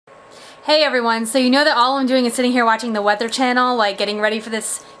Hey everyone, so you know that all I'm doing is sitting here watching the Weather Channel, like getting ready for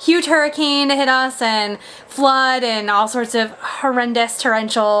this huge hurricane to hit us and flood and all sorts of horrendous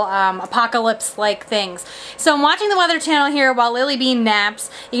torrential apocalypse-like things. So I'm watching the Weather Channel here while Lily Bean naps.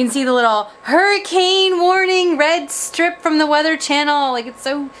 You can see the little hurricane warning red strip from the Weather Channel. Like, it's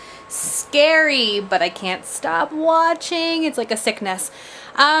so scary, but I can't stop watching. It's like a sickness.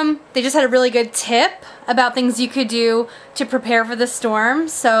 They just had a really good tip about things you could do to prepare for the storm,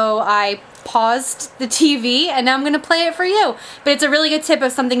 so I paused the TV and now I'm going to play it for you. But it's a really good tip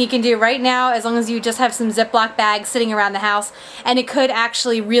of something you can do right now as long as you just have some Ziploc bags sitting around the house, and it could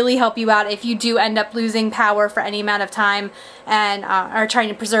actually really help you out if you do end up losing power for any amount of time and are trying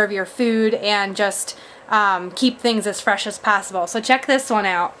to preserve your food and just keep things as fresh as possible. So check this one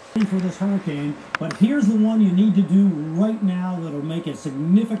out. For this hurricane, but here's the one you need to do right now that'll make a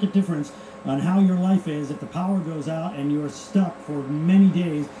significant difference on how your life is if the power goes out and you're stuck for many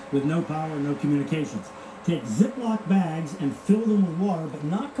days with no power and no communications. Take Ziploc bags and fill them with water, but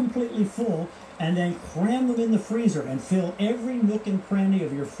not completely full, and then cram them in the freezer and fill every nook and cranny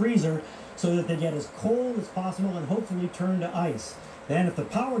of your freezer so that they get as cold as possible and hopefully turn to ice. Then if the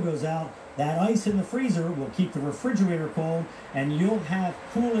power goes out, that ice in the freezer will keep the refrigerator cold, and you'll have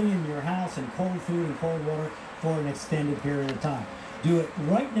cooling in your house and cold food and cold water for an extended period of time. Do it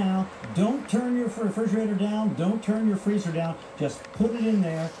right now. Don't turn your refrigerator down. Don't turn your freezer down. Just put it in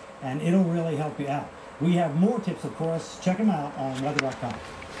there, and it'll really help you out. We have more tips, of course. Check them out on weather.com.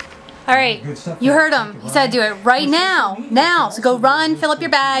 Alright, you heard him. He said do it right now. Now. So go run, fill up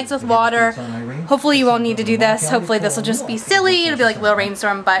your bags with water. Hopefully you won't need to do this. Hopefully this will just be silly. It'll be like a little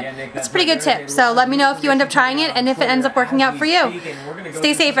rainstorm, but it's a pretty good tip. So let me know if you end up trying it and if it ends up working out for you.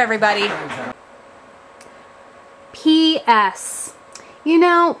 Stay safe, everybody. P.S. You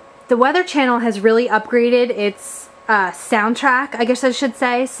know, the Weather Channel has really upgraded its soundtrack, I guess I should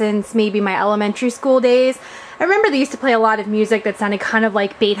say, since maybe my elementary school days. I remember they used to play a lot of music that sounded kind of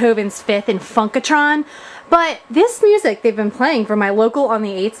like Beethoven's Fifth and Funkatron, but this music they've been playing for my local on the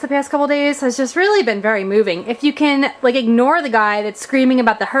 8s the past couple days has just really been very moving. If you can, like, ignore the guy that's screaming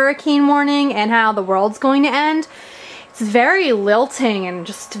about the hurricane warning and how the world's going to end, it's very lilting and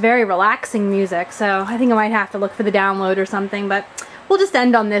just very relaxing music, so I think I might have to look for the download or something, but we'll just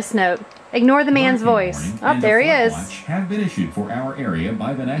end on this note. Ignore the man's voice. Oh, there he is. Have been issued for our area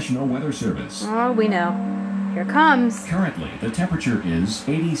by the National Weather Service. Oh, we know. Here it comes. Currently, the temperature is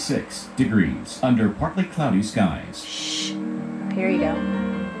 86 degrees under partly cloudy skies. Shh. Here you go.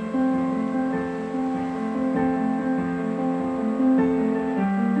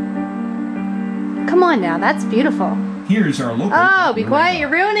 Come on now, that's beautiful. Here's our local... Oh, be quiet, you're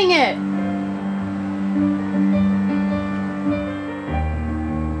ruining it.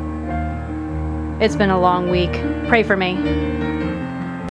 It's been a long week. Pray for me.